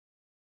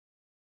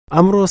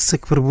ئەمڕۆ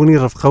سکپڕبوونی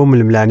ڕفقە و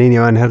ململانەی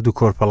نێوان هەردوو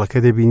کۆرپەڵەکە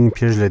دەبینین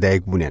پێش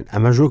لەدایک بوونێن.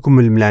 ئەمە ژۆک و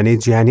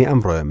ململانەی جیهانی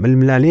ئەمڕۆیە،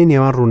 ململانەی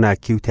نێوان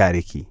ڕووناکی و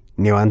تاریکی،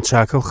 نێوان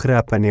چاکە و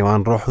خراپە،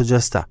 نێوان ڕۆح و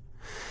جەستە.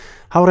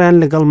 هەوڕیان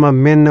لەگەڵمە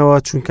بمێننەوە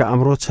چونکە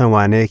ئەمڕۆ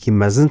چەوانەیەکی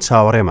مەزن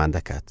چاوەڕێمان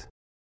دەکات.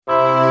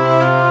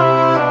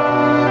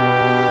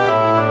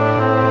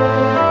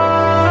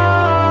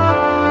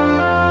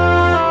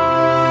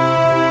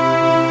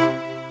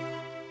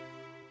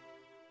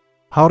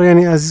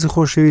 هاوڕێانی ئازیز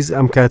خۆشەویست،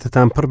 ئەم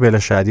کاتتان پڕ بێ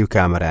لە شادی و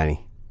کامەرانی.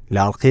 لە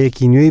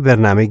ئەڵلقەیەکی نوێی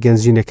بەرنامەی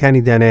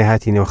گەنجینەکانی دانای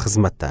هاتینەوە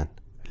خزمەتتان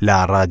لە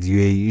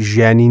ڕادیۆی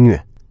ژیانی نوێ.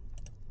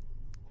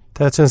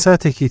 تا چەند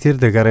ساتێکی تر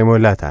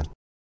دەگەڕێمەوە لاتان.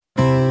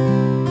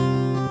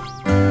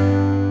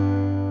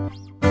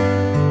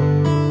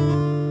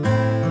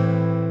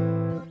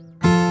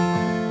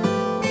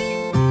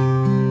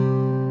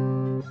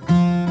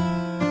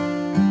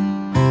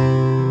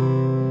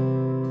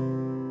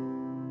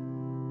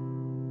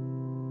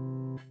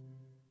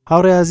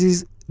 هاوڕێ عزیز،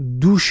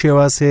 دوو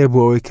شێواز هەیە بۆ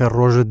ئەوەی کە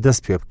ڕۆژت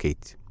دەست پێ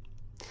بکەیت،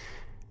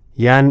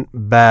 یان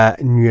بە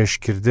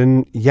نوێشکردن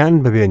یان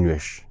بەبێ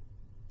نوێش.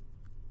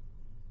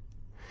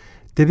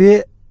 دەبێ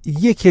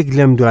یەکێک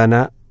لەم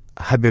دوانە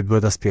هەبێت بۆ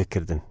دەست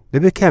پێکردن.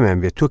 دەبێ کامیان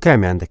بێت، تۆ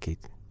کامیان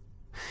دەکەیت.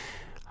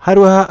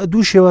 هەروەها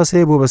دوو شێواز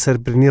هەیە بۆ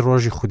بەسەربردنی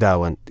ڕۆژی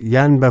خوداوەند،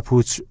 یان بە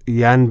پوچ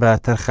یان بە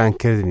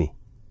تەرخانکردنی.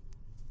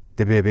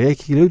 دەبێ بە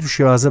یەکی لەو دوو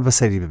شێوازە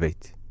بەسەری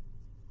ببیت.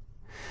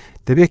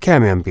 دەبێ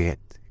کامیان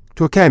بێت،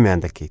 تۆ کامیان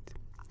دەکەیت.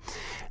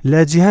 لە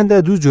جیهاندا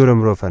دوو جۆرە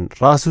مرۆڤن،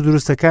 ڕاست و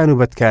دروستەکان و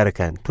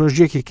بەدکارەکان. تۆش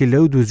یەکێکی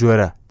لەو دوو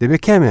جۆرە، دەبێ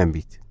کامیان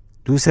بیت.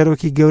 دوو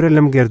سەرۆکی گەورە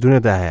لەم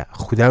گەردونەدا هەیە،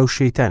 خودا و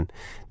شەیتان.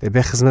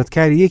 دەبێ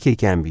خزمەتکاری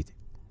یەکێکیان بیت.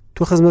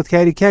 تۆ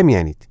خزمەتکاری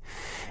کامیانیت.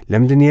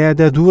 لەم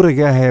دنیادا دوو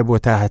ڕێگا هەیە بۆ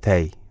تا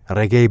هەتایی،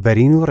 ڕێگای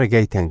بەرین و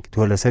ڕێگای تەنگ.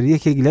 تۆ لەسەر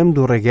یەکێک لەم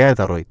دوو ڕێگایە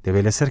دەڕۆیت،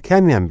 دەبێت لەسەر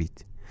کامیان بیت.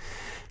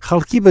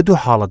 خەڵکی بە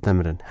دوو حاڵەت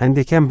دەمرن،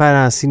 هەندێکیان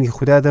باناسینی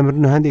خودا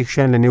دەمرن و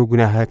هەندێکشیان لە نێو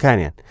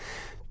گوناهەکانیان.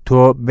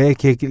 تۆ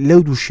بەیەکێک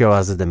لەو دوو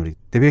شێوازە دەمریت،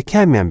 دەبێت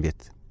کامیان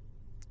بێت.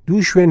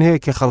 دوو شوێن هەیە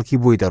کە خەڵکی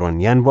بۆی دەڕۆن،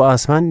 یان بۆ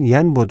ئاسمان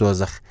یان بۆ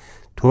دۆزەخ.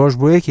 تۆش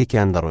بۆ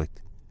یەکێکیان دەڕۆیت.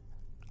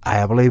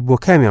 ئایا بڵێ بۆ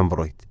کامیان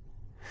بڕۆیت؟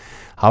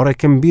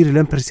 هاوڕێکم بیر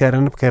لەم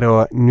پرسیارانە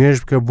بکەرەوە، نوێژ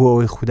بکە بۆ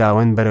ئەوەی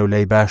خوداوەند بەرەو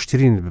لای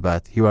باشترینت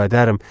ببات.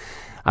 هیوادارم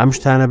ئەم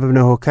شتانە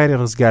ببنە هۆکاری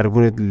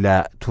ڕزگاربوونت لە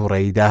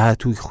تووڕەی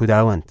داهاتووی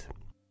خوداوەند.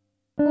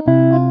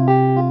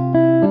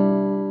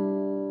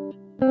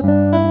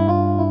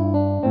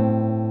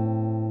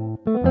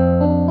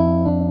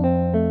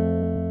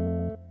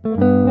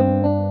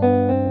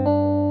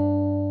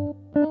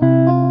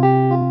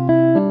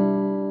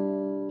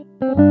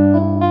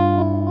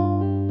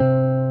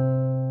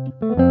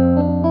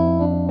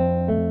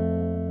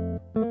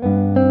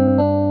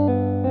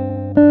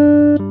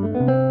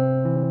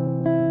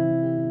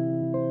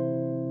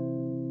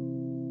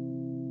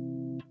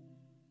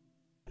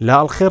 لە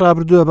ئەڵخێ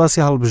ڕابردووە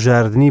باسی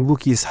هەڵبژاردننی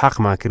بووکی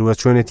ئیسحاقمان کردووە،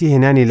 چۆنەتی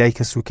هێنانی لای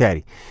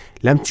کەسوکاری.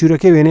 لەم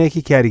چورەکە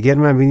وێنەیەکی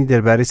کاریگەرمان بینی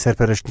دەربارەی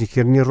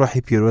سەرپەرشتنیکردنی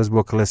ڕۆحی پیرۆز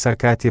بۆ کڵێسا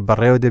کاتێ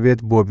بەڕێوە دەبێت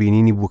بۆ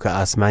بینینی بووکە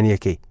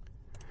ئاسمانیەکەی.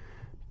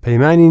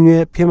 پەیمانی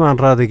نوێ پێمان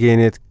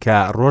ڕادەگەێنێت کە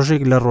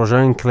ڕۆژێک لە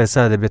ڕۆژان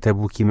کڵێسا دەبێتە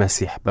بووکی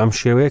مەسیح. بەم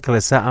شێوەیە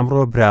کڵێسا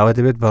ئەمڕۆ براوە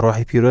دەبێت بە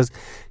ڕۆحی پیرۆز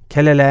کە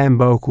لەلایەن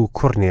باوکو و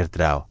کوڕ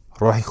نێردراوە.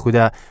 ڕۆحی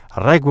خودا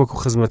ڕێک وەکو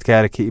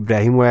خزمەتکارەکە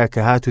ئیبراهیم وایە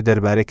کە هات و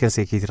دەربارەی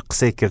کەسێکی تر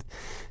قسەی کرد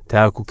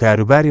تاکو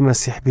کاروباری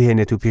مەسیح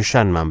بهێنێت و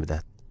پیشانمان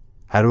بدات.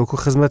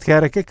 هەروەکو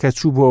خزمەتکارەکە کە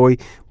چوو بۆ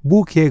ئەوەی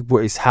بووکێک بۆ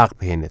ئیسحاق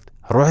بهێنێت.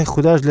 ڕۆحی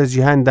خوداش لە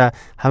جیهاندا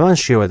هەمان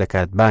شێوە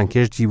دەکات،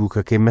 بانکێشتی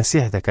بووکەکەی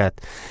مەسیح دەکات.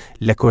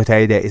 لە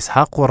کۆتاییدا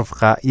ئیسحاق و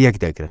ڕفقا یەک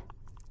دەگرن.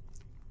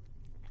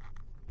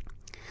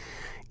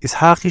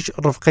 ئیسحاقیش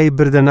ڕفقەی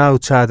بردە ناو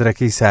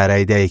چادرەکەی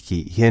سارای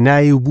دایکی،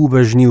 هێنایی و بوو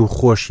بەژنی و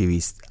خۆشی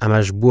ویست.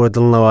 ئەمەش بووە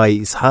دڵنەوەی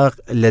ئیسحاق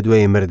لە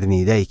دوای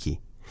مردنی دایکی.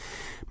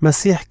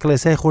 مەسیح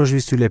کڵێسای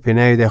خۆشویست و لە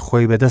پێناویدا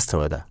خۆی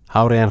بەدەستەوەدا.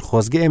 هاوڕێیان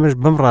خۆزگە ئێمەش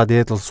بەم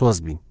ڕادەیە دڵسۆز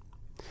بین.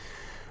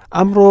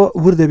 ئەمڕۆ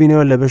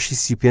وردەبینەوە لە بەشی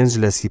 35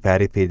 لە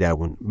سیپارەی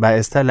پێدابوون. با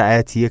ئێستا لە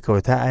ئاەتی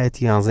 1 تا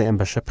ئاەتی 11 ئەم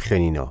بەشە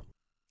بخوێنینەوە.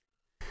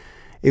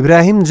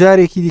 ئیبراهیم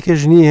جارێکی دیکە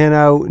ژنی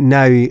هێنا و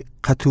ناوی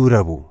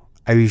قەتورە بوو.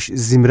 ئەویش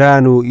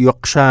زیمران و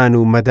یۆقشان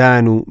و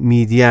مەدان و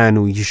میدیان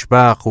و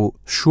یەشباق و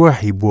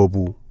شوەحی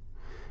بوو.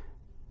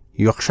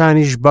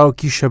 یۆقشانیش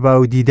باوکی شەبا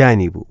و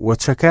دیدانی بوو.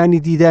 وەچەکانی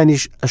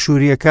دیدانیش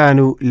ئەشووریەکان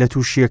و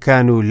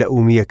لەتوشیەکان و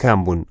لەئومییەکان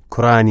بوون.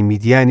 کوڕانی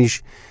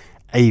میدیانیش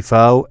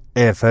عێفا و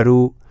عێفەر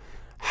و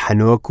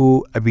حەنۆک و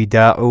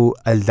ئەبیداع و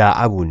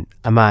ئەلداعە بوون.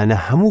 ئەمانە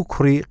هەموو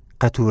کوڕی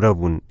قەتورە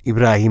بوون.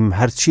 ئیبراهیم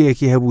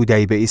هەرچیەکی هەبوو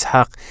دای بە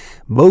ئیسحاق،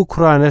 بەو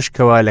کوڕانەش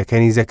کەوا لە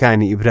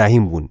کەنیزەکانی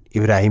ئیبراهیم بوون.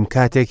 ئیبراهیم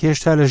کاتێک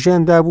هێشتا لە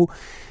ژیاندا بوو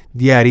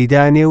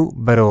دیاریدانێ و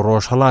بەرەو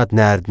ڕۆژهەڵات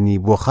ناردنی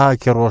بۆ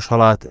خاکی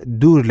ڕۆژهەڵات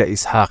دوور لە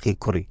ئیسحاقی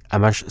کوڕی.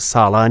 ئەمەش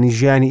ساڵانی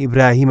ژیانی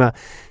ئیبراهیمە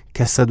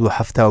کە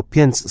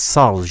 175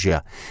 ساڵ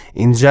ژیا.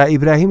 اینجا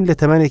ئیبراهیم لە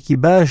تەمەنێکی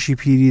باشی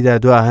پیریدا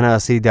دوا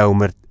هەناسەی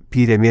داومرد.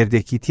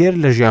 پیرەمێردێکی تێر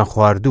لە ژیان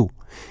خواردوو،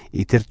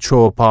 ئیتر چۆ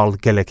پاڵ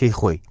گەلەکەی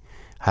خۆی.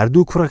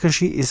 هەردوو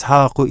کوڕەکەشی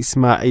ئیسحاق و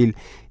ئیسماعیل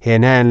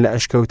هێنایان لە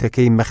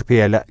ئەشکەوتەکەی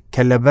مەخپێلە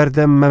کە لە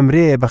بەردەم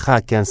مەمرەیە بە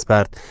خاکیان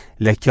سپارد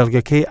لە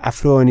کێڵگەکەی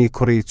ئەفرۆنی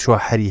کوڕی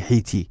شوەحی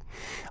حیتی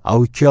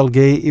ئەو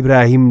کێڵگەی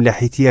ئیبراهیم لە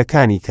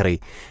حیتیەکانی کڕی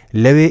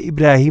لەوێ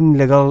ئیبراهیم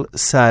لەگەڵ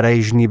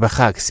سارای ژنی بە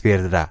خاک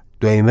سپێردرا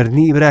دوای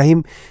مردنی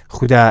ئیبراهیم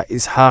خوددا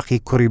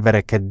ئیسحاقی کوڕی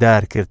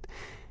بەرەکەتدار کرد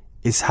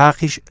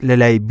ئیسحاقیش لە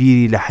لای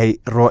بیری لە حەی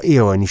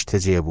ڕۆئیەوە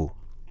نیشتەجێ بوو.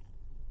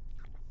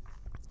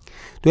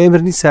 دوای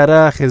مردنی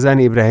سارا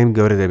خێزانی ئیبراهیم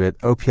گەورە دەبێت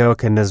ئەو پیاوە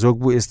کە نەزۆک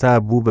بوو ئێستا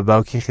بوو بە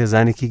باوکی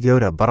خێزانێکی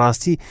گەورە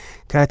بەڕاستی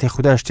کاتێ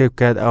خوددا شتێک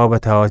بکات ئەوە بە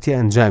تاواتی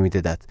ئەنجامی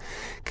دەدات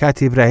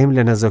کاتی ئیبراهیم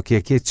لە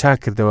نەزۆکیەکەی چاک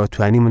کردەوە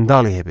توانی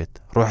منداڵی هەبێت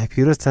ڕۆحی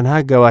پیرۆز تەنها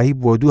گەواهی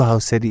بۆ دوو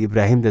هاوسەری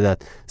ئیبراهیم دەدات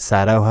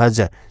سارا و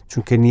هاجەر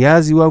چونکە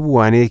نیازی وا بوو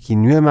وانەیەکی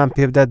نوێمان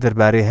پێبدات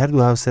دەربارەی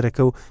هەردوو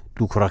هاوسەرەکە و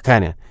دوو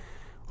کوڕەکانیان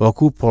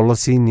وەکوو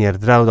پۆڵسی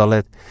نێردراو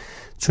دەڵێت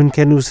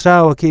چونکە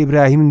نووسراوەکە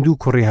ئیبراهیم دوو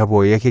کوڕی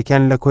هەبوو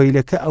یەکێکیان لە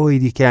کۆیلەکە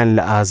ئەوەی دیکەیان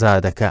لە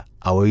ئازادەکە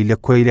ئەوەی لە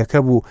کۆیلەکە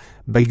بوو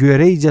بە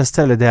گوێرەی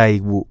جەستە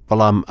لەدایک بوو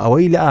بەڵام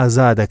ئەوەی لە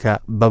ئازادەکە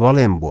بە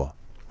بەڵێن بووە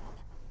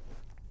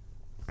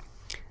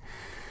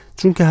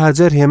چونکە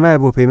هاجەر هێمایە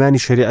بۆ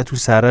پەیمانی شریعەت و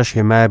ساراش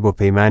هێمایە بۆ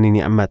پەیمانی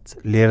نیعمەت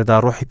لێرەدا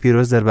ڕۆحی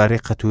پیرۆز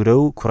دەربارەی قەتورە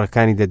و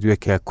کوڕەکانی دەدوێت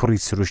کە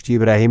کوڕی سروشتی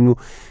ئیبراهیم و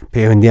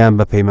پەیوەندیان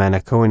بە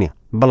پەیمانەکەەوە نییە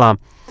بەڵام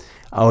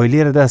ئەوەی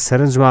لێرەدا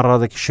سەرنجمان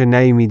ڕادەکیشە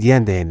ناوی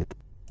میدیان دەهێنێت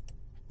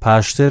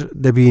پاشتر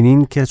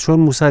دەبینین کە چۆن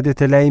موسا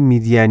دێتە لای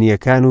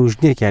میدیانیەکان و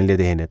ژنێکیان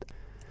لێدەهێنێت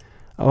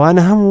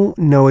ئەوانە هەموو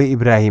نەوەی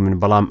ئیبراهیمن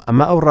بەڵام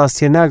ئەمە ئەو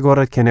ڕاستیە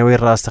ناگۆڕێت کە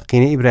نەوەی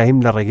ڕاستەقینە ئیبراهیم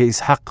لە ڕێگەی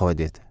ئیسحاقەوە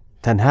دێت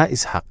تەنها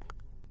ئیسحاق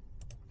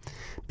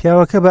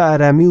پیاوەکە بە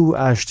ئارامی و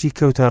ئاشتی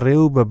کەوتە ڕێ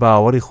و بە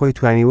باوەڕی خۆی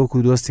توانی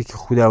وەکو دۆستێکی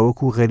خوددا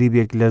وەکو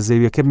غەریبێک لە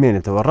زەویەکە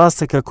بمێنێتەوە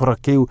ڕاستە کە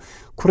کوڕەکەی و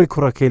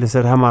کوڕەکەی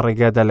لەسەر هەمان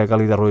ڕێگادا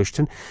لەگەڵی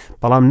دەڕۆیشتن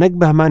بەڵام نەک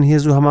بە هەمان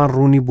هێز و هەمان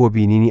ڕوونی بۆ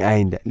بینینی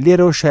ئایندا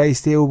لێرەوە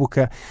شایستەیە و بوو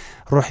کە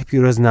ڕۆحی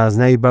پیرۆز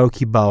نازناوی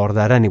باوکی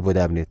باوەڕدارانی بۆ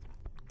دابنێت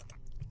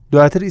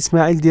دواتر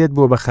ئیسماعیل دێت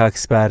بۆ بە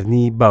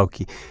خاکسپارنی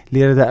باوکی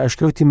لێرەدا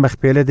ئەشکەوتی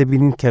مەخپێلە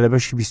دەبینین کە لە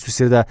بەشی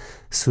 23دا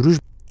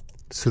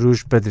سروش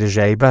بە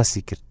درێژایی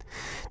باسی کرد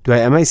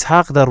دوای ئەمە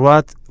ئیسحاق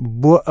دەڕوات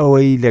بۆ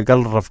ئەوەی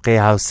لەگەڵ ڕفقەی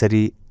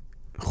هاوسەری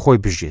خۆی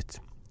بژێت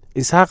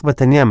ئیسحاق بە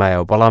تەنیا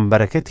مایەوە بەڵام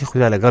بەرەکەتی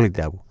خوددا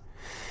لەگەڵیدا بوو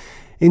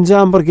اینجا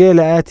ئەم بڕگەیە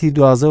لە ئاەتی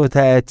 12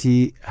 تا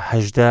ئاەتی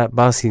 18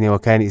 باسی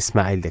نێوەکانی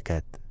ئیسماعیل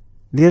دەکات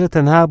لێرە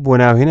تەنها بۆ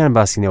ناوهێنان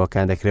باسی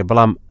نێوەکان دەکرێت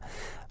بەڵام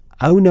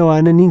ئەو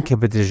نەوانە نین کە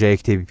بە درێژایی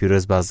کتێبی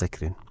پیرۆز باز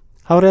دەکرێن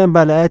هاوڕێیان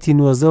با لە ئاەتی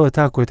 19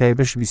 تا کۆتایی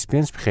بەش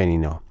 25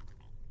 بخێنینەوە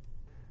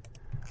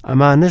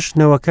ئەمانەش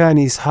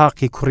نەوەکانی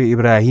ئیسحاقی کوڕی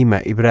ئیبراهیمە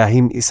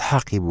ئیبراهیم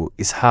ئیسحاقی بوو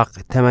ئیسحاق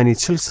تەمەنی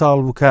 40 ساڵ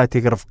بوو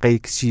کاتێک ڕفقەی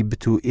کچی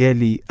بتو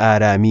ئێلی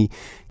ئارامی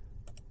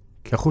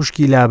کە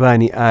خوشکی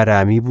لابانی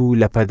ئارامی بوو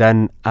لە پەدان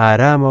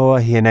ئارامەوە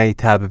هێنای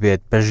تا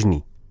ببێت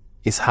بەژنی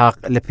ئیسحاق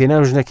لە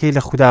پێناو ژنەکەی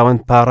لە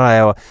خوداوەند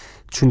پاڕایەوە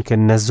چونکە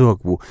نەزۆک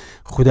بوو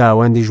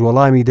خوداوەندیش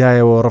وەڵامی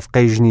دایەوە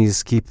ڕفقەی ژنی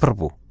زکی پڕ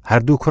بوو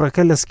هەردوو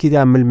کوڕەکە لە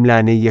سکیدا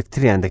ململانەی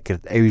یەکتریان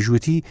دەکرد ئەوی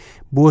ژووتی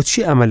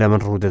بۆچی ئەمە لە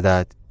من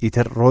ڕوودەدات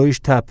ئیتر ڕۆیش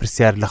تا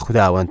پرسیار لە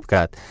خوداوەند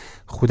بکات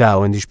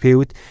خوداوەندیش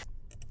پێوت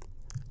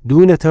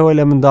دوونەتەوە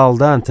لە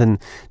منداڵدانتن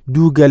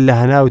دوو گەل لە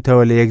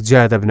هەناوتەوە لە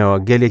یەکجا دەبنەوە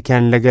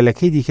گەلێکیان لە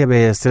گەلەکەی دیکە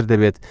بەهێزتر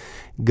دەبێت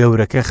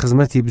گەورەکە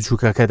خزمەتی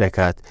بچووکەکە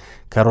دەکات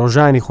کە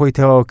ڕۆژانی خۆی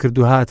تەواو کرد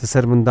و هاتە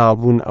سەر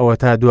منداڵبوون ئەوە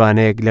تا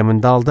دوانەیەک لە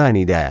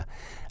منداڵدانیدایە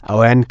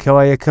ئەویان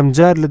کەوا یەکەم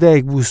جار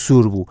لەدایک بوو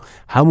سوور بوو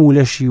هەموو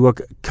لەشی وەک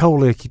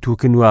کەوڵێکی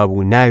تووکنوا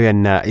بوو ناویان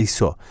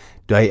نائیسۆ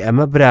دوای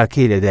ئەمە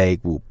براکەی لەدایک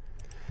بوو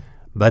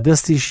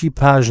بەدەستیشی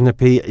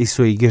پاژنەپەی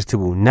ئیسۆی گرت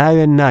بوو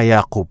ناویان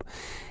نایاقوب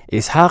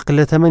ئیسحاق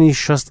لە تەمەنی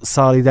 60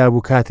 ساڵیدا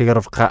بوو کاتێک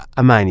ڕفقە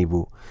ئەمانی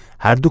بوو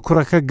هەردوو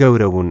کوڕەکە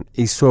گەورە بوون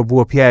ئیسۆ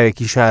بووە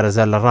پیاوێکی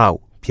شارەزە لە ڕاو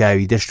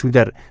پیاوی دەشت و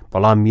دەر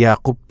بەڵام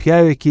یاقوب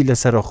پیاوێکی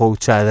لەسەرخۆ و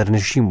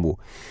چادەرنشین بوو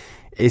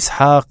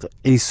ئیسحاق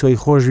ئیسۆی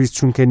خۆشویست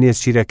چونکە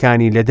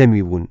نێچیرەکانی لە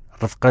دەمی بوون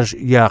ڕفقەش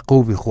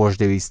یاقوبی خۆش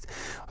دەویست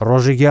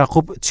ڕۆژێک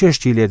یاقوب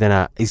چێشتی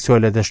لێدەنا ئیسۆ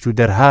لە دەشت و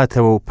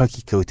دەرهاتەوە و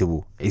پەکی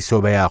کەوتبوو ئیسۆ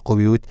بە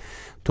یاقوبی وت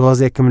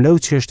تۆزێکم لەو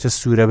چێشتە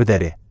سوورە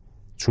بدەرێ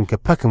چونکە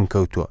پەکم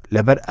کەوتووە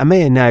لەبەر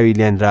ئەمەیە ناوی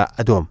لێنرا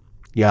ئەدۆم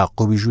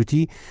یاقوبی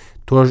ژووتی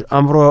تۆش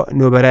ئەمڕۆ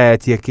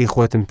نۆبەرایەتیەکەی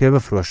خۆتم پێ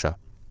بفرۆشە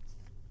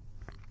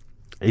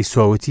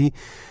ئیسۆوتی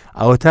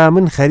ئەوە تا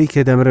من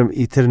خەریکە دەمرم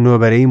ئیتر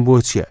نۆبەرەیم بۆ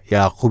چییە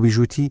یاقوبی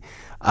ژووتی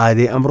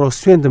ئادێ ئەمڕۆ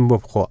سوێندم بۆ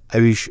بخۆ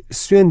ئەویش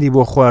سوێندی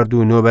بۆ خوارد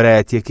و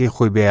نۆبەرایەتیەکەی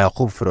خۆی بە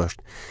یاقوب فرۆشت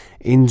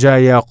اینجا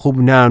یاقوب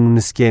نان و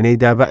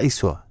نسکێنەیدا بە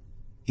ئیسۆ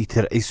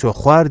ئیتر ئیسۆ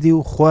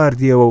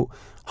خواردیەوە و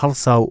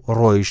هەڵسا و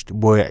ڕۆیشت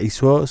بۆیە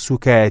ئیسۆ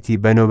سوکایەتی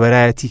بە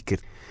نۆبەرایەتی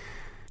کرد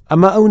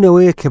ئەمە ئەو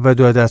نەوەیە کە بە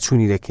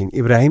دوواداچوونی دەکەین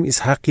ئیبراهیم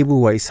ئیسحاقی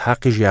بوو و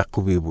ئیسحاقیش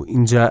یاقوبی بوو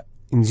اینجا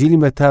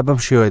ئینجیلی مەتا بەم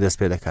شێوە دەست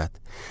پێ دەکات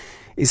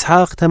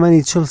ئیسحاق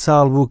تەمەنی 40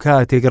 ساڵ بوو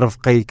کاتێک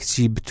ڕفقەی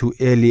کچی بتو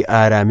ئێلی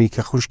ئارامی کە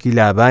خوشکی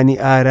لابانی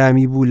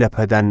ئارامی بوو لە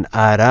پەدان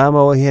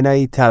ئارامەوە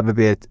هێنایی تا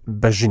ببێت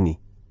بەژنی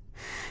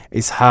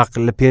ئیسحاق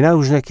لە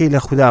پێناو ژنەکەی لە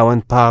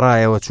خوداوەند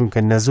پاڕایەوە چونکە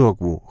نەزۆک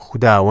بوو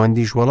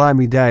خوداوەندیش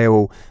وەڵامی دایەوە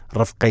و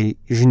ڕفقەی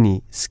ژنی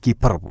سکی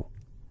پڕ بوو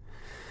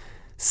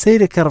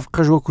سەیرەکە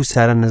ڕفقەش وەکو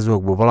سارە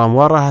نەزۆک بوو، بەڵام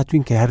وا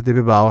ڕاهاتوین کە هەر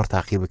دەبێ باوەڕ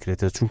تاقی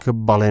بکرێتەوە، چونکە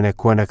بەڵێنە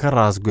کۆنەکە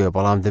ڕاستگوێ،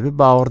 بەڵام دەبێت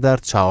باوەڕدار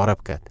چاوەڕە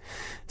بکات.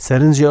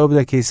 سەرنجی ئەو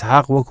بدە کە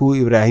ئیسحاق وەکو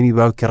ئیبراهیمی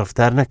باوکی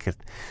ڕفتار نەکرد،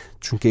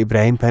 چونکە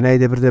ئیبراهیم پەنای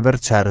دەبردە بەر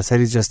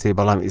چارەسەری جەستەی،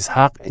 بەڵام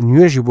ئیسحاق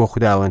نوێژی بۆ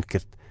خوداوەند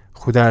کرد،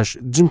 خوداش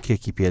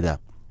جمکێکی پێدا.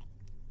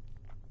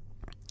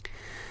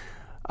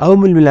 ئەو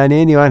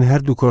ململانەیە نێوان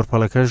هەردوو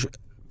کۆرپەڵەکەش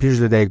پێش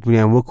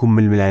لەدایکبوونیان وەکو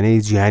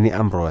ململانەی جیهانی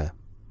ئەمڕۆیە،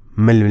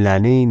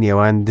 ململانەی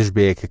نێوان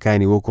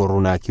دژبەیەکەکانی وەکو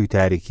ڕووناکی و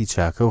تاریکی،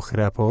 چاکە و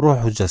خراپە و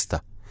ڕۆح و جەستە.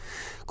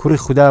 کوڕی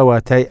خوددا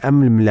واتای ئەم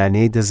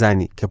ململانەی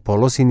دەزانی کە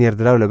پۆلۆسی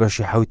نێردراو لە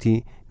بەشی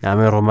حوتی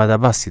نامەی ڕۆمادا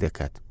باسی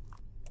دەکات.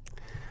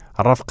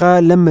 ڕەفقا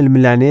لەم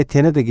ململانەیە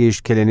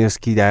تێنەدەگەیشت کە لە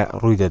نێوسکیدا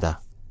ڕووی دەدا.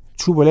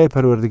 چوو بەلای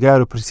پەروەردگار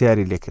و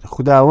پرسیاری لێکرد.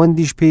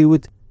 خوداوەندیش پێی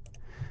وت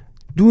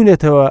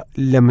دوونەتەوە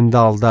لە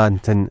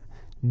منداڵدانتن،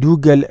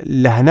 دوو گەل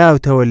لە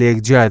هەناوتەوە لە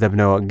یەکجیا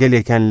دەبنەوە،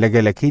 گەلێکان لە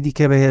گەلەکەی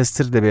دیکە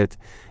بەهێزتر دەبێت،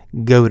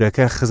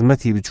 گەورەکە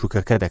خزمەتی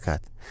بچووکەکە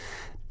دەکات.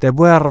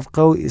 دەبووە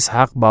ڕفقە و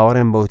ئیسحاق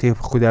باوەڕێن بەوتەی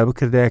خوددا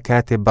بکردایە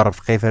کاتێ بە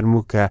ڕفقەی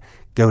فەرموو کە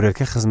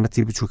گەورەکە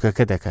خزمەتی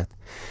بچووکەکە دەکات.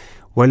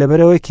 و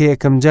لەبەرەوەی کە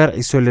یەکەم جار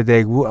ئیسۆ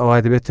لەدایک بوو ئەوا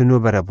دەبێتە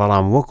نۆبەرە،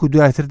 بەڵام وەکو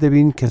دواتر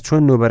دەبین کە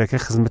چۆن نۆبەرەکە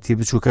خزمەتی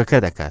بچووکەکە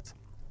دەکات.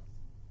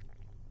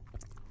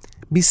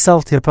 20 ساڵ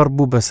تێپەڕ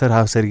بوو بەسەر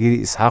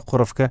هاوسەرگیری ئیسحاق و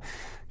ڕفقە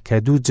کە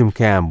دوو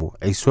جمکەیان بوو،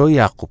 ئەیسۆ و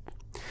یاقوب.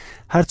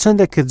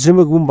 هەرچەندە کرد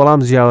جمک بوون،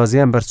 بەڵام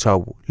جیاوازیان بەرچاو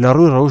بوو لە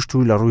ڕووی ڕەوشت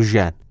و لە ڕووی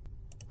ژیان.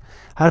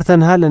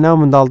 هەرتەنها لە ناو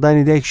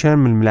منداڵدانی دایکشان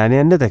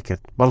ململانیان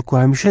نەدەکرد، بەڵکو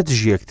هەمیشە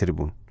دژی یەکتر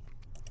بوون.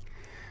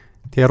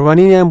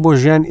 تێڕوانینیان بۆ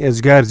ژیان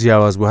ئێجگار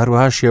جیاواز بوو،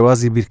 هەروەها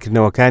شێوازی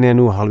بیرکردنەوەکانیان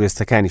و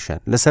هەڵوێستەکانیشان.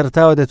 لە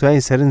سەرتاوە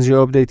دەتوانین سەرنجی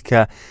ئەوە بدەیت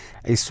کە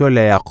ئەیسۆ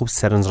لە یاقوب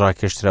سەرنج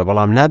ڕاکێشترە،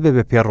 بەڵام نابێ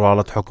بە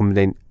پێڕواڵەت حکم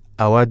بدەین،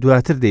 ئەوە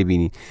دواتر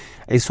دەیبینی.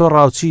 ئەیسۆ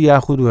ڕاوچی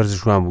یاخود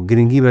وەرزشوان بوو،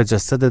 گرنگی بە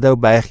جەستە دەدا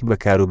و بایەخی بە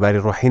کاروباری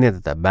ڕۆحی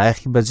نەدەدا،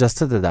 بایەخی بە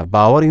جەستە دەدا،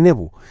 باوەڕی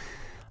نەبوو.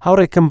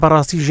 هاوڕێکم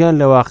بەڕاستی ژیان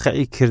لە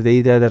واقعی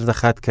کردەییدا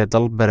دەردەخات کە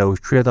دڵ بەرەو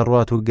کوێ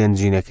دەڕوات و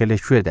گەنجینەکە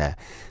لەکوێدا،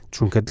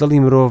 چونکە دڵی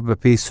مرۆڤ بە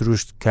پێی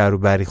سروشت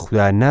کاروباری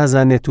خوددا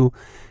نازانێت و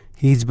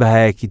هیچ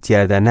بەهایەکی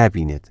تیادا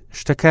نبینێت.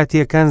 شتە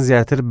کاتیەکان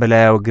زیاتر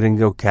بەلایەوە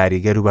گرنگە و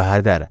کاریگەر و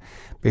بەهادارە،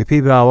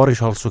 بەپێی باوەڕیش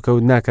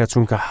هەڵسوکەوت ناکات،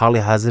 چونکە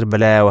حاڵی حازر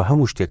بەلایەوە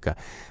هەموو شتێکە،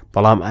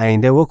 بەڵام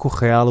ئایندە وەکو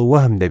خەیاڵ و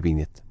وەهم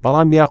دەبینێت.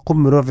 بەڵام یاقوب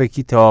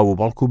مرۆڤێکی تەواو بوو،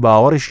 بەڵکو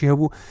باوەڕیشی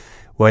هەبوو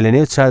و لە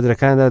نێو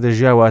چادرەکاندا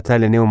دەژیا، واتە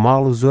لە نێو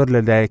ماڵ و زۆر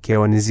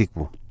لەلایەکەوە نزیک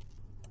بوو.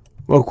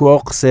 وەکو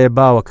ئەو قسەیە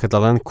باوە کە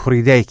دەڵێن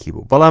کوڕی دایکی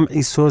بوو، بەڵام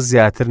ئیسۆ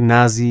زیاتر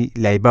نازی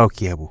لای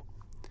باوکی هەبوو.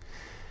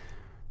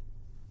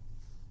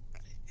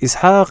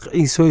 ئیسحاق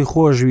ئیسۆی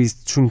خۆشویست،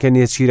 چونکە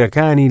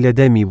نێچیرەکانی لە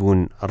دەمی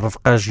بوون،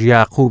 ڕفقەش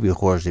یاقوبی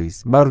خۆش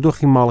دەویست.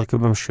 بارودۆخی ماڵەکە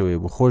بەم شێوەیە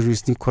بوو،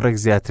 خۆشویستنی کوڕێک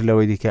زیاتر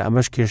لەوەی دیکە،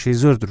 ئەمەش کێشەی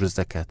زۆر دروست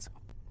دەکات.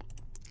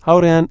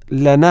 هاوڕێیان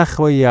لە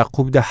ناخەوەی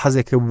یاقوبدا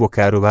حەزێکە بوو بۆ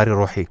کاروباری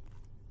ڕۆحی.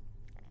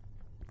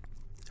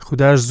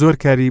 خوداش زۆر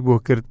کاری بۆ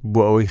کرد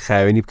بۆ ئەوەی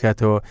خاوێنی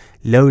بکاتەوە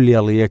لەو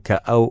لێڵیە کە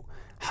ئەو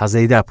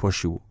حەزەیدا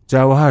پۆشی بوو،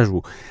 جاوەهاش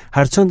بوو،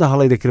 هەرچەندە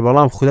هەڵی دەکرد،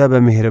 بەڵام خوددا بە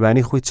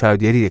میهرەبانی خۆی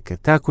چاودێری دەکرد.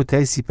 تا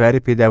کۆتایی سیپارە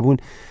پێدابوون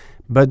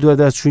بە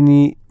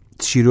دووەداچوونی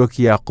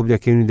چیرۆکی یاقوب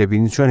دەکەین و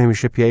دەبینین چۆن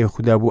هەمیشە پیاوی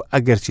خوددا بوو،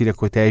 ئەگەرچی لە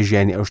کۆتایی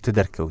ژیانی ئەو شتە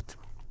دەرکەوت.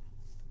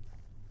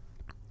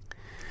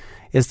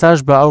 ئێستاش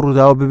بە ئەو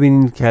ڕووداوە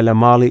ببینین کە لە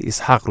ماڵی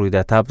ئیسحاق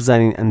ڕوویدا، تا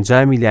بزانین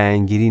ئەنجامی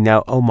لایەنگیری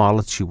ناو ئەو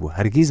ماڵت چی بوو.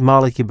 هەرگیز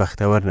ماڵێکی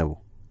بەختەوەر نەبوو.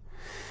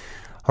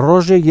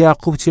 ڕۆژێک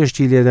یاقوب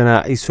چێشتی لێدەنا،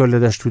 ئەیسۆ لە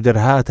دەشت و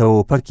دەرهاتەوە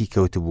و پەرکی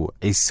کەوت بوو.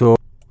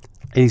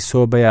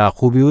 ئەیسۆ بە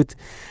یاقوبی وت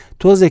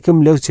تۆزێکم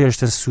لەو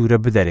چێشتە سوورە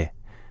بدەرێ،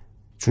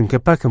 چونکە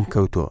پەکم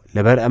کەوتۆ،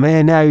 لەبەر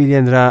ئەمەیە ناوی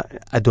لێنرا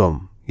ئەدۆم.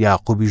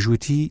 یاقوبی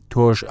ژووتی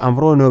تۆش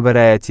ئەمڕۆ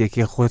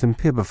نۆبەرایەتیەکی خۆتم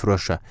پێ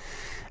بفرۆشە.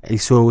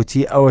 ئەیسۆ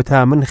وتی ئەوە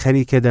تا من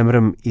خەریکە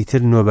دەمرم،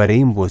 ئیتر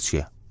نۆبەرەیم بۆ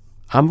چییە؟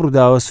 ئەم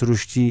ڕووداوە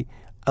سروشتی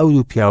ئەو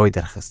دوو پیاوەی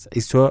دەرخست.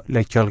 ئەیسۆ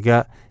لە کێڵگا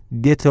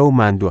دێتەوە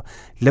ماندووە،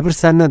 لە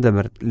برسان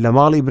نەدەمرد. لە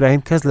ماڵی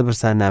ئیبراهیم کەس لە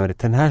برسان نامرێت،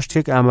 تەنها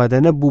شتێک ئامادە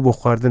نەبوو بۆ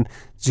خواردن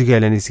جگە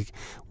لە نزیک،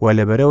 و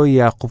لەبەرەوە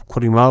یاقوب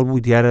کوڕی ماڵ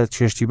بوو، دیارە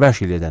چێشتی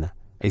باشی لێدەنا.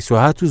 ئەیسۆ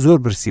هات و زۆر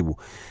برسی بوو،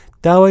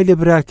 داوای لە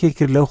براکەی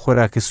کرد لەو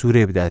خۆراکە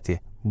سوورێ بداتێ،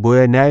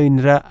 بۆیە ناوی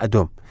نرا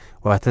ئەدۆم،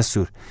 واتە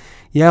سوور.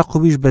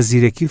 یاقوبیش بە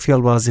زیرەکی و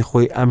فێڵبازی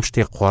خۆی ئەم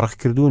شتێک قۆڕق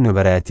کرد و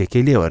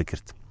نۆبەرایەتەکەی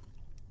لێوەرگرت.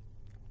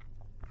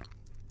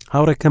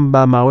 هاوڕێکم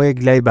با ماوەیەک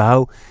لای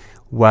بەهاو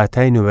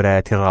واتای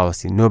نۆبەرایەتی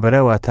ڕاوەستی.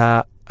 نۆبەرە واتە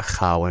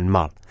خاوەن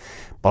ماڵ،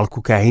 بەڵکو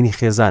کاهینی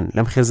خێزان.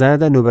 لەم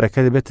خێزانەدا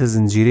نۆبەرەکە دەبێتە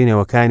زنجیرەی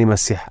نەوەکانی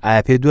مەسیح.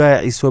 ئایا پێ دوایە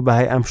ئیسۆ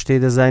بەهای ئەم شتەی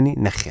دەزانی؟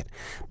 نەخێر،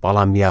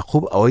 بەڵام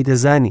یاقوب ئەوەی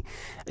دەزانی.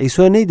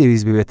 ئیسۆ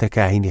نەیدەویست ببێتە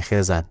کاهینی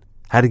خێزان،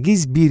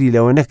 هەرگیز بیری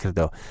لەوە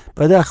نەکردەوە.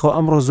 بەداخەوە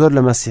ئەمڕۆ زۆر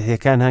لە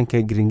مەسیحیەکان هەن کە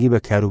گرنگی بە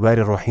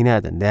کاروباری ڕۆحی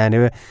نادەن،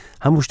 دەیانەوێت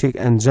هەموو شتێک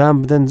ئەنجام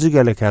بدەن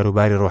جگە لە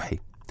کاروباری ڕۆحی.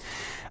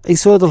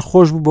 ئیسۆ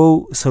دڵخۆش بوو بەو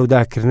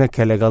سەوداکردنە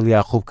کە لەگەڵ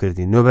یاقوب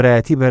کردی.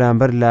 نۆبەرایەتی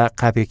بەرامبەر لە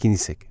قاپێکی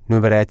نیسک.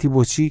 نۆبەرایەتی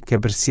بۆچی؟ کە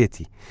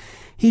برسێتی.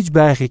 هیچ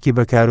باخێکی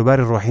بە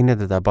کاروباری ڕۆحی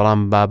نەدەدا،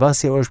 بەڵام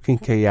باباسی ئەوەش بکەین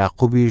کە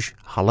یاقوبیش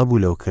هەڵە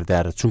بوو لەو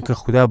کردارە، چونکە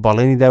خوددا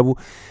بەڵێنیدا بوو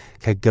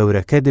کە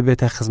گەورەکە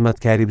دەبێتە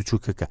خزمەتکاری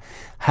بچووکەکە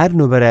هەر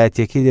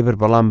نوبەرایەتیەکەی دەبێت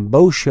بەڵام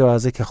بەو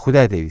شێوازە کە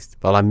خوددا دەویست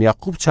بەڵام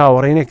یاقوب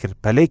چاوەڕێی نەکرد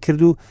پەلەی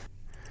کرد و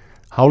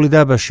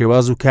هەوڵیدا بە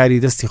شێواز و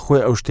کاری دەستی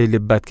خۆی ئەو شتەی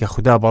لێبات کە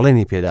خوددا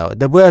بەڵێنی پێداوە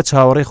دەبووە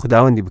چاوەڕێی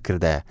خوداوەندی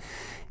بکردایە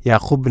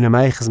یاقوب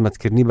بنەمای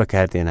خزمەتکردنی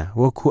بەکاردێنە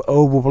وەکو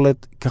ئەو بوو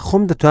بڵێت کە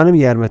خۆم دەتوانم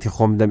یارمەتی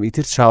خۆم بدەم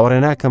ئیتر چاوەڕێ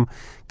ناکەم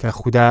کە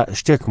خوددا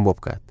شتێکم بۆ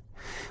بکات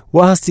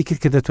وا هەستی کرد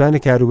کە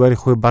دەتوانێت کاروباری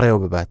خۆی بەڕێوە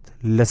ببات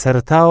لە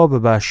سەرتاوە بە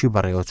باشی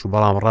بەڕێوە چوو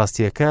بەڵام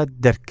ڕاستیەکە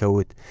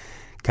دەرکەوت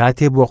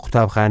کاتێ بۆ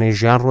قوتابخانەی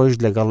ژیان ڕۆیشت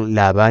لەگەڵ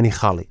لابانی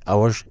خاڵی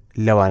ئەوەش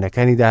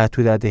لەوانەکانی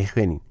داهاتوودا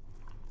دەیخوێنین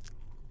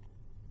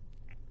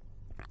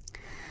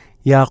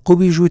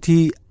یاقوبی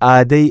ژووتی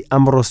ئادەی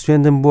ئەمڕۆ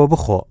سوێندم بۆ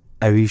بخۆ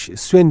ئەویش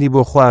سوێندی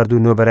بۆ خوارد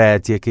و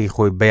نۆبەرایەتیەکەی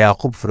خۆی بە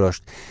یاقوب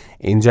فرۆشت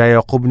اینجا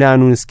یاقوب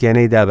نان و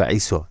نسکێنەی دا بە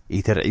عیسۆ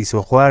ئیتر عیسۆ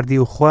خواردی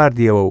و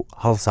خواردیەوە و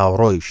هەڵساو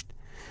ڕۆیشت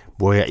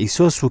بۆیە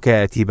ئیسۆ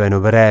سوکایەتی بە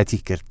نۆبەرایەتی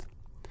کرد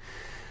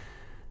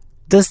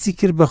دەستی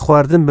کرد بە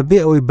خواردن بەبێ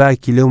ئەوەی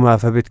باکی لەو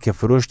مافە بێت کە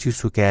فرۆشتی و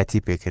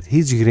سوکایەتی پێکرد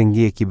هیچ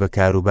گرنگیەکی بە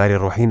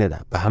کاروباری ڕۆحی نەدا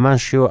بە هەمان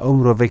شێوە ئەو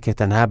مرۆڤەی کە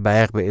تەنها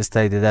بایەق بە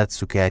ئێستای دەدات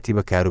سوکایەتی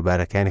بە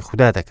کاروبارەکانی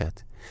خوددا دەکات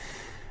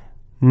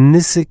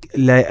نسک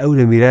لای ئەو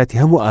لە میراتی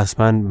هەموو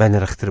ئاسمان بە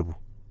نرختر بوو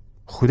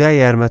خوددا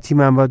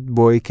یارمەتیمان بەت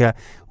بۆی کە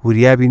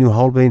وریابین و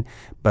هەڵبین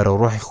بەرەو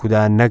ڕۆحی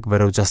خوددا نەک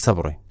بەرەو جەستە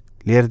بڕۆین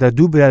لێرەدا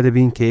دوو برا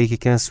دەبین کە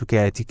یەکێکیان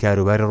سوکایەتی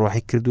کاروباری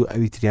ڕۆحی کرد و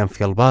ئەوی تریان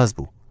فێڵباز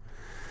بوو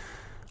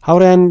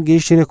هاوڕیان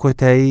گەیشتێنە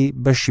کۆتایی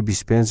بەشی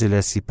 25 لە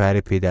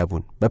سیپارە پێدا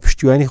بوون بە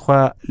پشتیوانی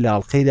خوا لە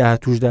ئەڵلقەی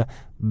داهاتووشدا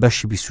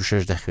بەشی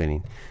 26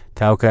 دەخوێنین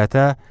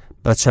تاوکاتە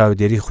بە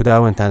چاودێری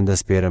خوداوەندتان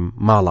دەست پێرم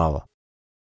ماڵاوە